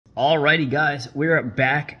Alrighty guys, we're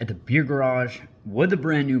back at the beer garage with a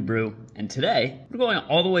brand new brew, and today we're going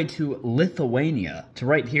all the way to Lithuania, to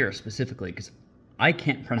right here specifically, because I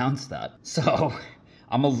can't pronounce that. So,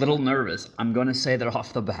 I'm a little nervous. I'm going to say that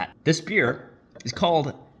off the bat. This beer is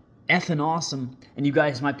called Effin Awesome, and you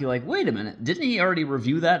guys might be like, wait a minute, didn't he already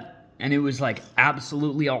review that? And it was like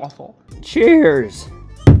absolutely awful. Cheers!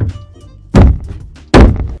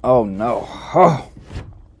 Oh no.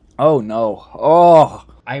 Oh no. Oh.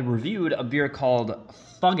 I reviewed a beer called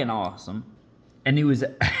Fuggin Awesome, and it was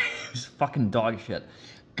fucking dog shit.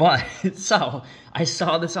 But, so, I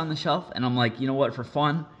saw this on the shelf, and I'm like, you know what, for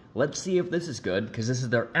fun, let's see if this is good, because this is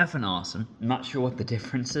their Effin Awesome. I'm not sure what the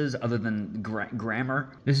difference is, other than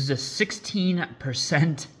grammar. This is a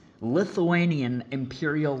 16% Lithuanian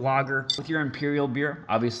Imperial Lager. With your Imperial beer,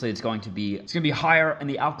 obviously it's going to be higher in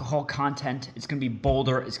the alcohol content, it's going to be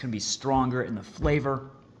bolder, it's going to be stronger in the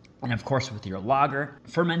flavor. And of course with your lager,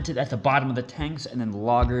 fermented at the bottom of the tanks and then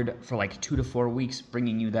lagered for like 2 to 4 weeks,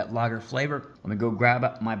 bringing you that lager flavor. Let me go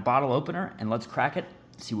grab my bottle opener and let's crack it,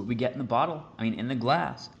 see what we get in the bottle, in the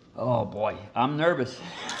glass. Oh boy, I'm nervous.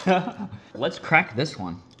 Let's crack this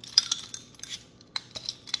one.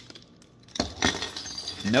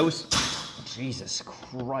 Jesus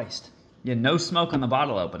Christ. Yeah, no smoke on the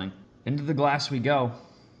bottle opening. Into the glass we go.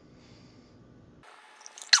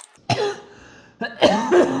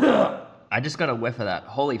 I just got a whiff of that.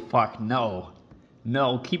 Holy fuck, no.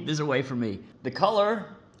 No, keep this away from me. The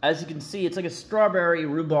color, as you can see, it's like a strawberry,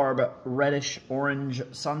 rhubarb, reddish, orange,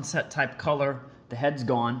 sunset type color. The head's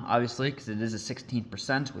gone, obviously, because it is a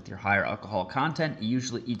 16% with your higher alcohol content. It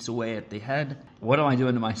usually eats away at the head. What am I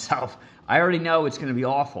doing to myself? I already know it's going to be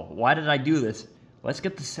awful. Why did I do this? Let's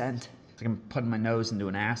get the scent. It's like I'm putting my nose into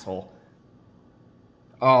an asshole.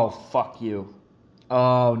 Oh, fuck you.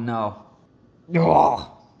 Oh, no.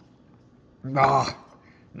 Oh. Oh.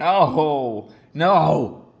 No.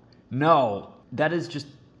 No. No. That is just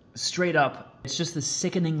straight up. It's just the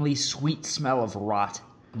sickeningly sweet smell of rot.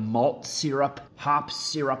 Malt syrup, hop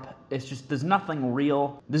syrup. It's just, there's nothing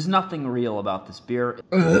real. There's nothing real about this beer.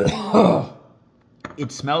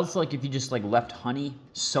 It smells like if you just left honey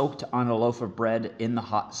soaked on a loaf of bread in the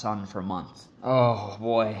hot sun for months. Oh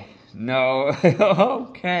boy. No.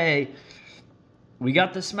 Okay. We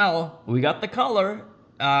got the smell. We got the color.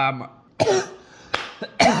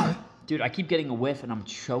 Dude, I keep getting a whiff and I'm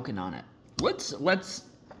choking on it. Let's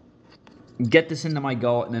get this into my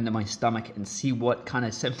gullet and into my stomach and see what kind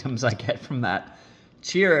of symptoms I get from that.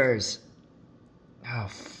 Cheers. Oh,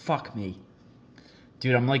 fuck me.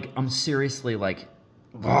 Dude, I'm seriously I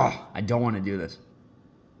don't want to do this.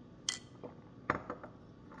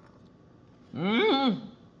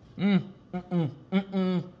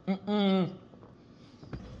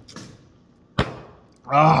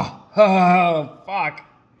 Oh, fuck.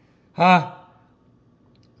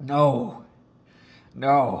 No.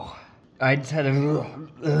 No. I just had to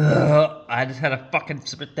fucking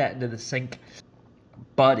spit that into the sink.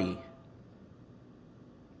 Buddy.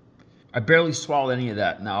 I barely swallowed any of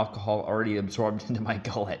that, and the alcohol already absorbed into my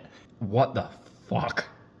gullet. What the fuck?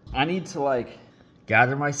 I need to,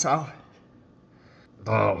 gather myself.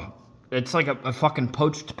 Oh. It's like a fucking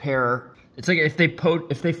poached pear. It's like if they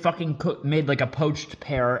fucking made a poached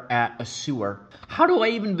pear at a sewer. How do I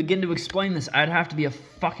even begin to explain this? I'd have to be a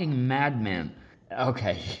fucking madman.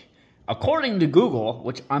 Okay. According to Google,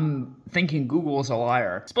 which I'm thinking Google is a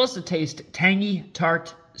liar, it's supposed to taste tangy,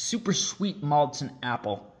 tart, super sweet malts and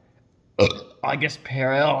apple. I guess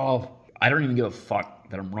pear. Oh, I don't even give a fuck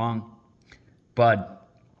that I'm wrong. But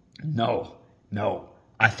no.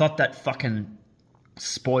 I thought that fucking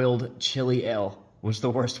spoiled chili ale was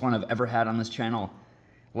the worst one I've ever had on this channel.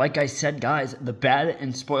 Like I said, guys, the bad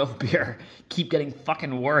and spoiled beer keep getting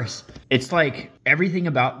fucking worse. It's like everything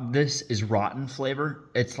about this is rotten flavor.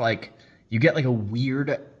 It's like you get a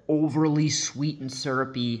weird, overly sweet and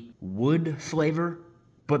syrupy wood flavor,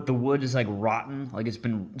 but the wood is rotten, it's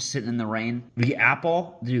been sitting in the rain. The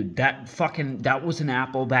apple, dude, that was an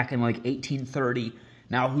apple back in 1830.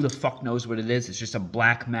 Now who the fuck knows what it is? It's just a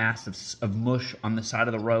black mass of mush on the side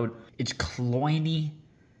of the road. It's cloyny.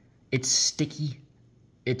 It's sticky.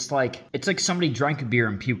 It's like somebody drank a beer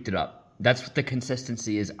and puked it up. That's what the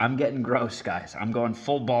consistency is. I'm getting gross, guys. I'm going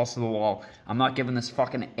full balls to the wall. I'm not giving this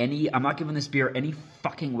beer any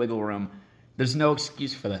fucking wiggle room. There's no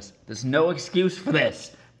excuse for this. There's no excuse for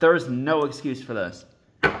this. There's no excuse for this.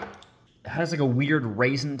 It has a weird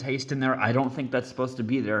raisin taste in there. I don't think that's supposed to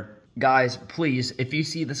be there. Guys, please, if you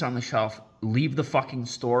see this on the shelf, leave the fucking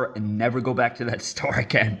store and never go back to that store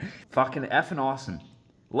again. Fucking effing awesome.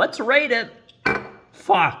 Let's rate it.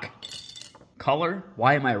 Fuck. Color,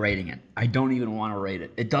 why am I rating it? I don't even want to rate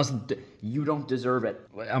it. It doesn't, you don't deserve it.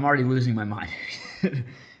 I'm already losing my mind.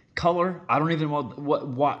 Color, I don't even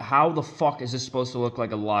know how the fuck is this supposed to look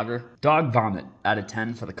like a lager? Dog vomit out of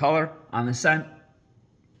 10 for the color. On the scent,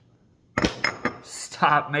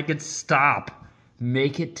 stop, make it stop.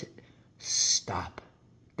 Make it stop.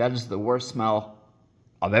 That is the worst smell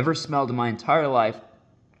I've ever smelled in my entire life.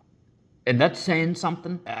 And that's saying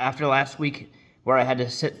something. After last week, where I had to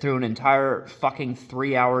sit through an entire fucking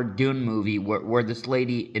 3-hour Dune movie where this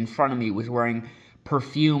lady in front of me was wearing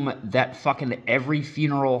perfume that fucking every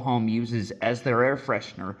funeral home uses as their air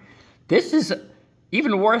freshener. This is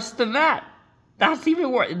even worse than that. That's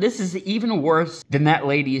even worse. This is even worse than that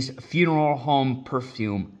lady's funeral home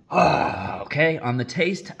perfume. Okay, on the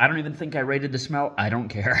taste, I don't even think I rated the smell. I don't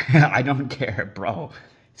care. I don't care, bro.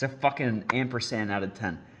 It's a fucking ampersand out of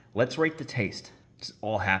 10. Let's rate the taste. Just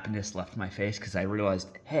all happiness left my face because I realized,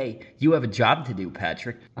 hey, you have a job to do,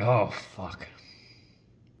 Patrick. Oh, fuck.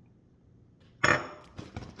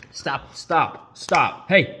 Stop.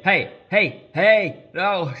 Hey.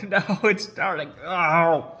 No, it's starting.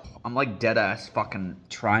 Oh. I'm like dead ass fucking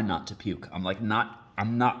trying not to puke. I'm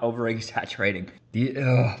not over exaggerating.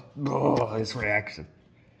 This reaction.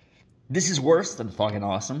 This is worse than fucking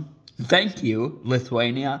awesome. Thank you,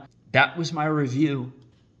 Lithuania. That was my review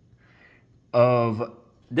of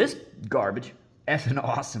this garbage. Effin'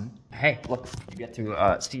 awesome. Hey, look, you get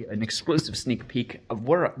to see an exclusive sneak peek of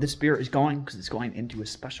where this beer is going, because it's going into a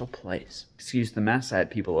special place. Excuse the mess, I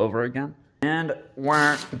had people over again. And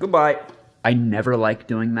goodbye. I never like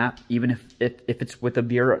doing that, even if it's with a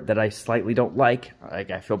beer that I slightly don't like.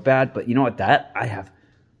 I feel bad, but you know what? I have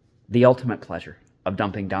the ultimate pleasure of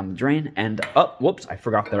dumping down the drain. And, oh, whoops, I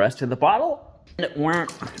forgot the rest of the bottle. There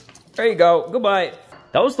you go. Goodbye.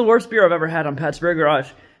 That was the worst beer I've ever had on Pat's Beer Garage.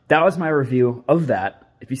 That was my review of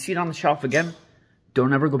that. If you see it on the shelf again,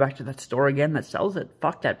 don't ever go back to that store again that sells it.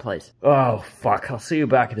 Fuck that place. Oh, fuck. I'll see you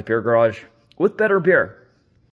back at the Beer Garage with better beer.